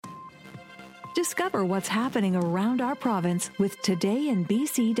Discover what's happening around our province with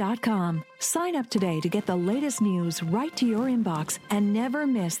todayinbc.com. Sign up today to get the latest news right to your inbox and never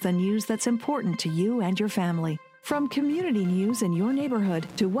miss the news that's important to you and your family. From community news in your neighborhood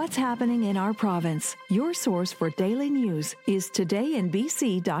to what's happening in our province, your source for daily news is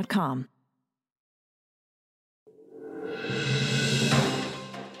todayinbc.com.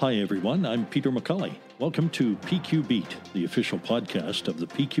 Hi everyone, I'm Peter McCulley. Welcome to PQ Beat, the official podcast of the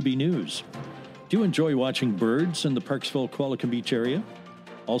PQB News. Do you enjoy watching birds in the Parksville-Qualicum Beach area?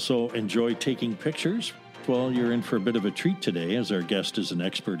 Also enjoy taking pictures? Well, you're in for a bit of a treat today, as our guest is an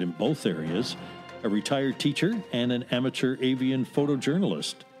expert in both areas, a retired teacher and an amateur avian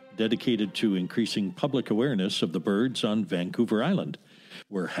photojournalist dedicated to increasing public awareness of the birds on Vancouver Island.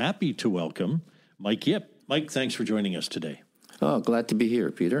 We're happy to welcome Mike Yip. Mike, thanks for joining us today. Oh, glad to be here,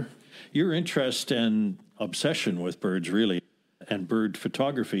 Peter. Your interest and obsession with birds, really, and bird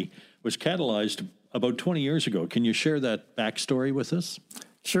photography was catalyzed about 20 years ago. Can you share that backstory with us?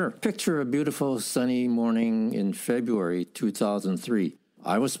 Sure. Picture a beautiful sunny morning in February 2003.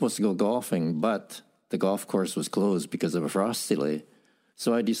 I was supposed to go golfing, but the golf course was closed because of a frost delay.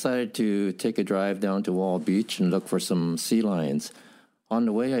 So I decided to take a drive down to Wall Beach and look for some sea lions. On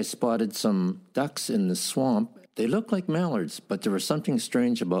the way, I spotted some ducks in the swamp. They looked like mallards, but there was something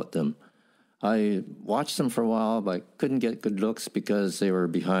strange about them. I watched them for a while, but couldn't get good looks because they were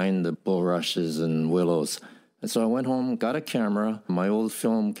behind the bulrushes and willows. And so I went home, got a camera, my old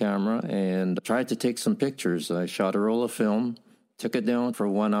film camera, and tried to take some pictures. I shot a roll of film, took it down for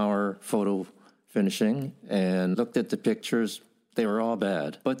 1 hour photo finishing, and looked at the pictures. They were all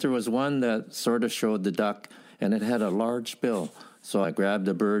bad. But there was one that sort of showed the duck, and it had a large bill. So I grabbed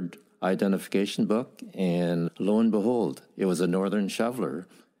a bird identification book, and lo and behold, it was a northern shoveler.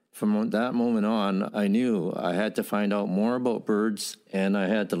 From that moment on, I knew I had to find out more about birds, and I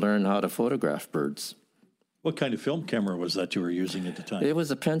had to learn how to photograph birds. What kind of film camera was that you were using at the time? It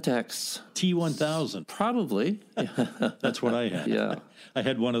was a Pentax. T1000. Probably. That's what I had. Yeah. I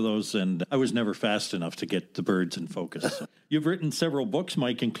had one of those, and I was never fast enough to get the birds in focus. So. You've written several books,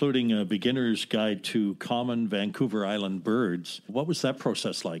 Mike, including A Beginner's Guide to Common Vancouver Island Birds. What was that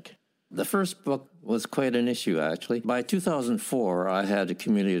process like? The first book was quite an issue, actually. By 2004, I had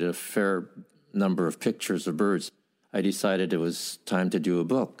accumulated a fair number of pictures of birds. I decided it was time to do a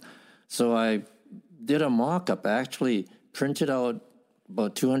book. So I did a mock-up, actually printed out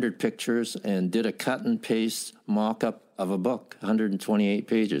about 200 pictures and did a cut and paste mock-up of a book, 128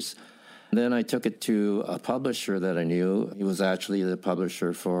 pages. Then I took it to a publisher that I knew. He was actually the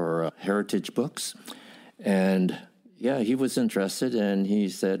publisher for Heritage Books. And yeah, he was interested, and he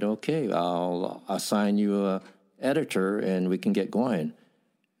said, okay, I'll assign you an editor, and we can get going.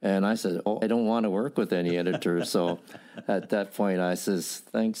 And I said, I don't want to work with any editor. So at that point, I says,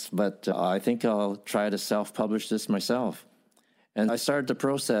 thanks, but I think I'll try to self-publish this myself. And I started the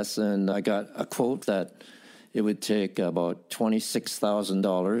process, and I got a quote that it would take about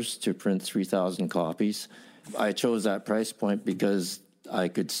 $26,000 to print 3,000 copies. I chose that price point because I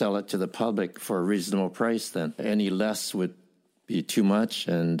could sell it to the public for a reasonable price then. Any less would be too much,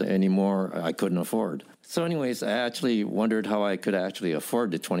 and any more I couldn't afford. So anyways, I actually wondered how I could actually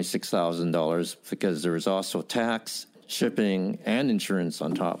afford the $26,000 because there was also tax, shipping, and insurance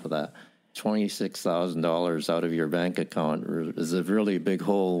on top of that. $26,000 out of your bank account is a really big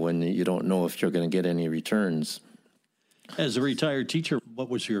hole when you don't know if you're going to get any returns. As a retired teacher, what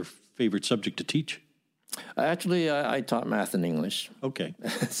was your favorite subject to teach? Actually, I taught math and English. Okay.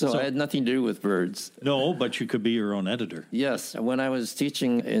 So I had nothing to do with birds. No, but you could be your own editor. Yes. When I was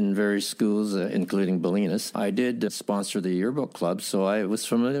teaching in various schools, including Bolinas, I did sponsor the yearbook club, so I was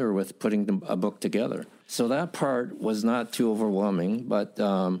familiar with putting a book together. So that part was not too overwhelming, but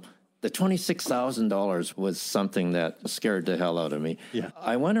the $26,000 was something that scared the hell out of me. Yeah.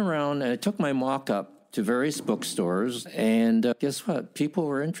 I went around and I took my mock-up to various bookstores, and guess what? People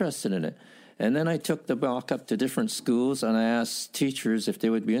were interested in it. And then I took the mock-up to different schools, and I asked teachers if they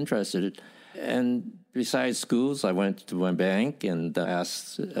would be interested. And besides schools, I went to my bank and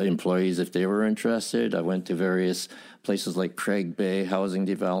asked employees if they were interested. I went to various places like Craig Bay Housing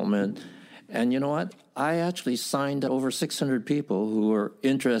Development. And you know what? I actually signed over 600 people who were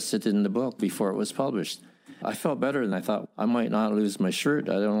interested in the book before it was published. I felt better, and I thought I might not lose my shirt.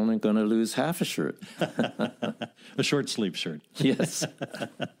 I'm only going to lose half a shirt. A short sleeve shirt. Yes.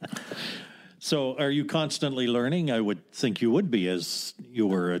 So are you constantly learning? I would think you would be, as you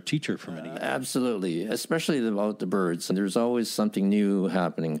were a teacher for many years. Absolutely, especially about the birds. And there's always something new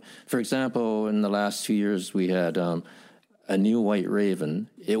happening. For example, in the last 2 years, we had a new white raven.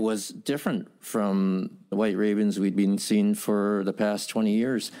 It was different from the white ravens we'd been seeing for the past 20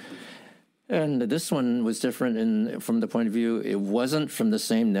 years. And this one was different from the point of view, it wasn't from the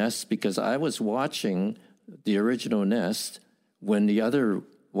same nest because I was watching the original nest when the other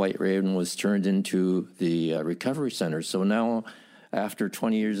white raven was turned into the recovery center. So now, after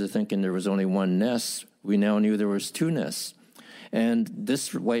 20 years of thinking there was only one nest, we now knew there was two nests. And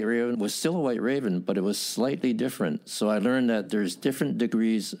this white raven was still a white raven, but it was slightly different. So I learned that there's different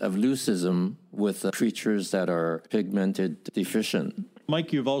degrees of leucism with creatures that are pigmented deficient.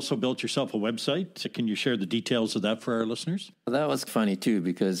 Mike, you've also built yourself a website. Can you share the details of that for our listeners? That was funny, too,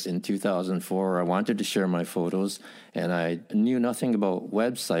 because in 2004, I wanted to share my photos, and I knew nothing about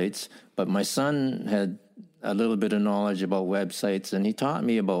websites, but my son had a little bit of knowledge about websites, and he taught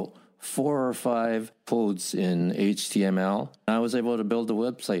me about 4 or 5 codes in HTML. I was able to build a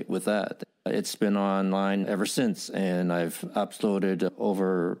website with that. It's been online ever since, and I've uploaded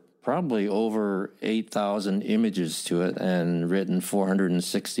probably over 8,000 images to it and written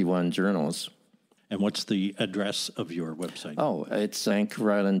 461 journals. And what's the address of your website? Oh, it's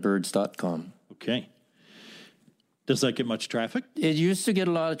VancouverIslandBirds.com. Okay. Does that get much traffic? It used to get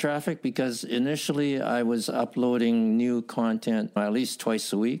a lot of traffic because initially I was uploading new content at least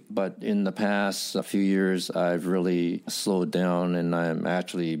twice a week. But in the past few years, I've really slowed down and I'm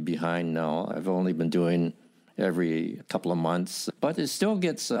actually behind now. I've only been doing every couple of months, but it still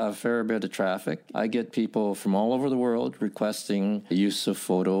gets a fair bit of traffic. I get people from all over the world requesting the use of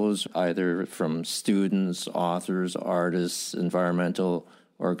photos, either from students, authors, artists, environmental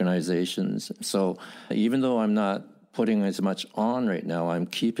organizations. So even though I'm not putting as much on right now, I'm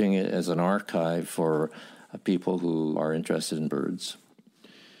keeping it as an archive for people who are interested in birds.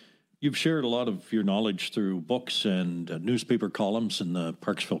 You've shared a lot of your knowledge through books and newspaper columns in the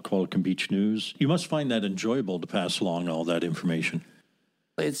Parksville Qualicum Beach News. You must find that enjoyable to pass along all that information.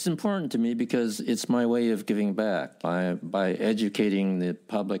 It's important to me because it's my way of giving back. By educating the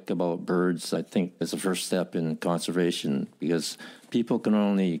public about birds, I think is the first step in conservation because people can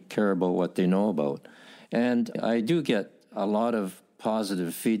only care about what they know about. And I do get a lot of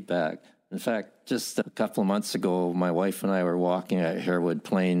positive feedback. In fact, just a couple of months ago, my wife and I were walking at Harewood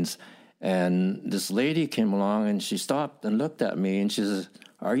Plains, and this lady came along, and she stopped and looked at me, and she says,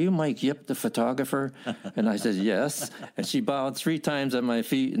 "Are you Mike Yip, the photographer?" And I said, "Yes." And she bowed 3 times at my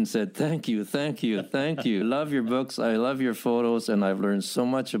feet and said, "Thank you, thank you, thank you. I love your books, I love your photos, and I've learned so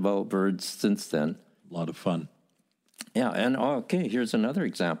much about birds since then." A lot of fun. Yeah, and okay, here's another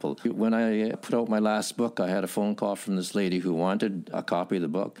example. When I put out my last book, I had a phone call from this lady who wanted a copy of the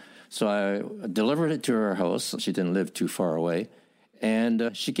book. So I delivered it to her house. She didn't live too far away.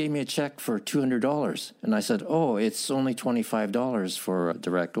 And she gave me a check for $200. And I said, "Oh, it's only $25 for a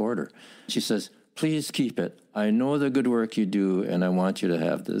direct order." She says, "Please keep it. I know the good work you do, and I want you to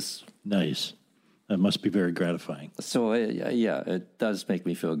have this." Nice. That must be very gratifying. So, yeah, it does make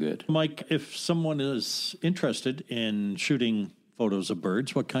me feel good. Mike, if someone is interested in shooting photos of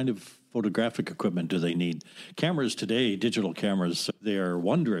birds, what kind of photographic equipment do they need? Cameras today, digital cameras, they are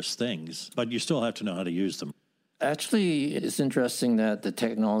wondrous things, but you still have to know how to use them. Actually, it's interesting that the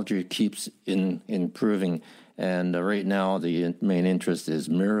technology keeps improving. And right now, the main interest is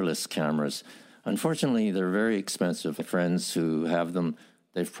mirrorless cameras. Unfortunately, they're very expensive. Friends who have them,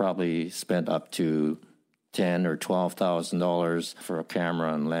 they've probably spent up to $10,000 or $12,000 for a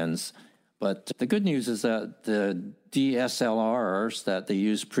camera and lens. But the good news is that the DSLRs that they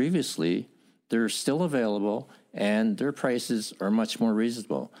used previously, they're still available, and their prices are much more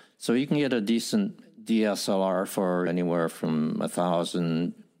reasonable. So you can get a decent DSLR for anywhere from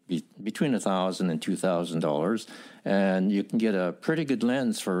between $1,000 and $2,000, and you can get a pretty good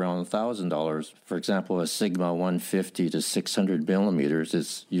lens for around $1,000. For example, a Sigma 150 to 600 millimeters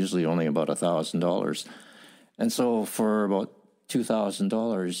is usually only about $1,000. And so for about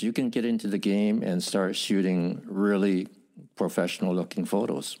 $2,000, you can get into the game and start shooting really professional-looking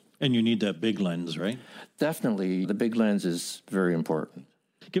photos. And you need that big lens, right? Definitely. The big lens is very important.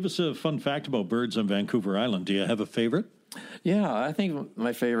 Give us a fun fact about birds on Vancouver Island. Do you have a favorite? Yeah, I think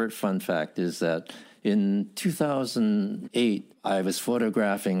my favorite fun fact is that in 2008, I was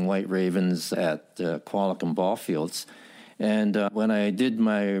photographing white ravens at Qualicum ball fields. And when I did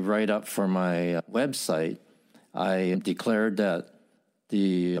my write-up for my website, I declared that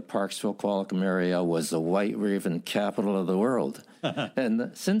the Parksville Qualicum area was the white raven capital of the world.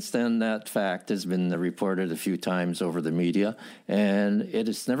 And since then, that fact has been reported a few times over the media, and it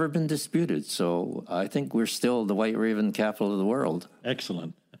has never been disputed. So I think we're still the white raven capital of the world.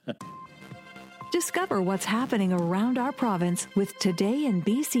 Excellent. Discover what's happening around our province with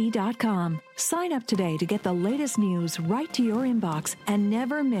todayinbc.com. Sign up today to get the latest news right to your inbox and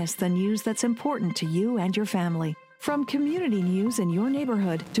never miss the news that's important to you and your family. From community news in your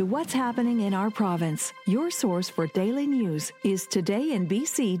neighborhood to what's happening in our province, your source for daily news is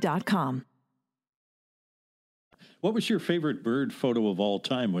todayinbc.com. What was your favorite bird photo of all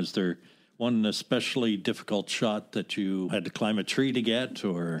time? Was there one especially difficult shot that you had to climb a tree to get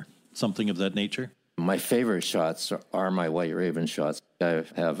or something of that nature? My favorite shots are my white raven shots. I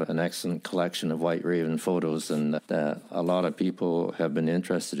have an excellent collection of white raven photos and that a lot of people have been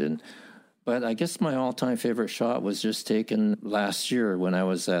interested in. But I guess my all-time favorite shot was just taken last year when I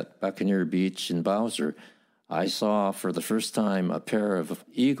was at Buccaneer Beach in Bowser. I saw for the first time a pair of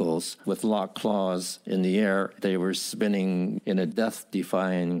eagles with locked claws in the air. They were spinning in a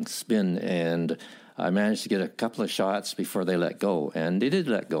death-defying spin, and I managed to get a couple of shots before they let go, and they did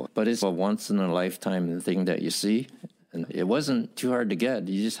let go. But it's a once-in-a-lifetime thing that you see, and it wasn't too hard to get.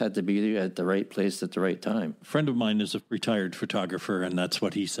 You just had to be at the right place at the right time. A friend of mine is a retired photographer, and that's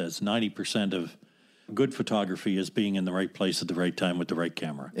what he says. 90% of good photography is being in the right place at the right time with the right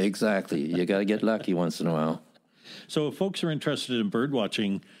camera. Exactly. You got to get lucky once in a while. So if folks are interested in bird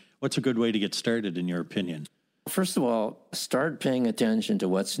watching, what's a good way to get started, in your opinion? First of all, start paying attention to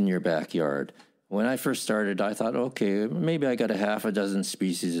what's in your backyard. When I first started, I thought, okay, maybe I got a half a dozen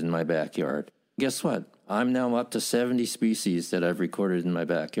species in my backyard. Guess what? I'm now up to 70 species that I've recorded in my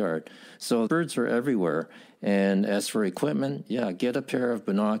backyard. So birds are everywhere. And as for equipment, get a pair of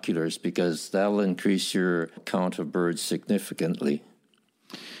binoculars because that'll increase your count of birds significantly.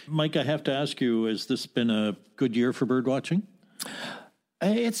 Mike, I have to ask you, has this been a good year for bird watching?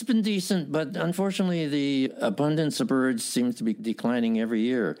 It's been decent, but unfortunately the abundance of birds seems to be declining every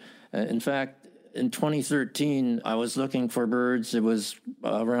year. In fact, in 2013, I was looking for birds. It was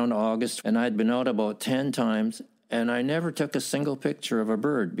around August, and I'd been out about 10 times, and I never took a single picture of a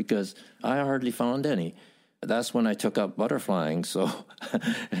bird because I hardly found any. That's when I took up butterflying. So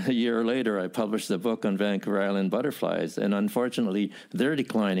a year later, I published a book on Vancouver Island butterflies, and unfortunately, they're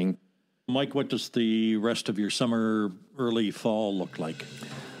declining. Mike, what does the rest of your summer, early fall look like?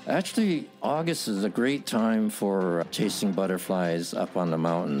 Actually, August is a great time for chasing butterflies up on the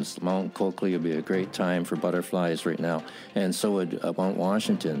mountains. Mount Coakley would be a great time for butterflies right now, and so would Mount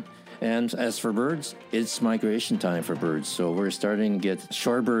Washington. And as for birds, it's migration time for birds. So we're starting to get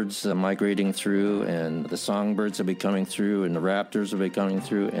shorebirds migrating through, and the songbirds will be coming through, and the raptors will be coming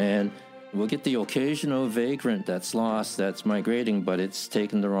through, and we'll get the occasional vagrant that's lost, that's migrating, but it's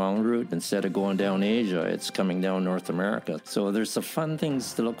taken the wrong route. Instead of going down Asia, it's coming down North America. So there's some fun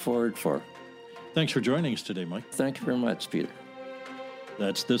things to look forward for. Thanks for joining us today, Mike. Thank you very much, Peter.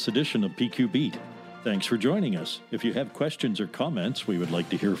 That's this edition of PQ Beat. Thanks for joining us. If you have questions or comments, we would like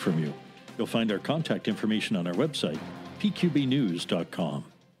to hear from you. You'll find our contact information on our website, pqbnews.com.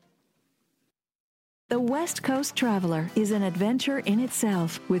 The West Coast Traveler is an adventure in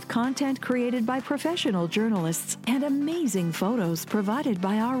itself, with content created by professional journalists and amazing photos provided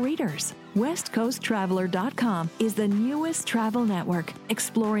by our readers. WestCoastTraveler.com is the newest travel network,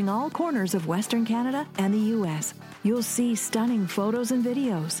 exploring all corners of Western Canada and the U.S. You'll see stunning photos and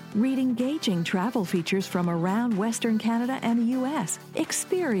videos, read engaging travel features from around Western Canada and the U.S.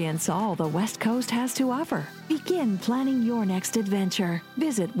 Experience all the West Coast has to offer. Begin planning your next adventure.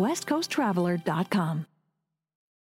 Visit WestCoastTraveler.com.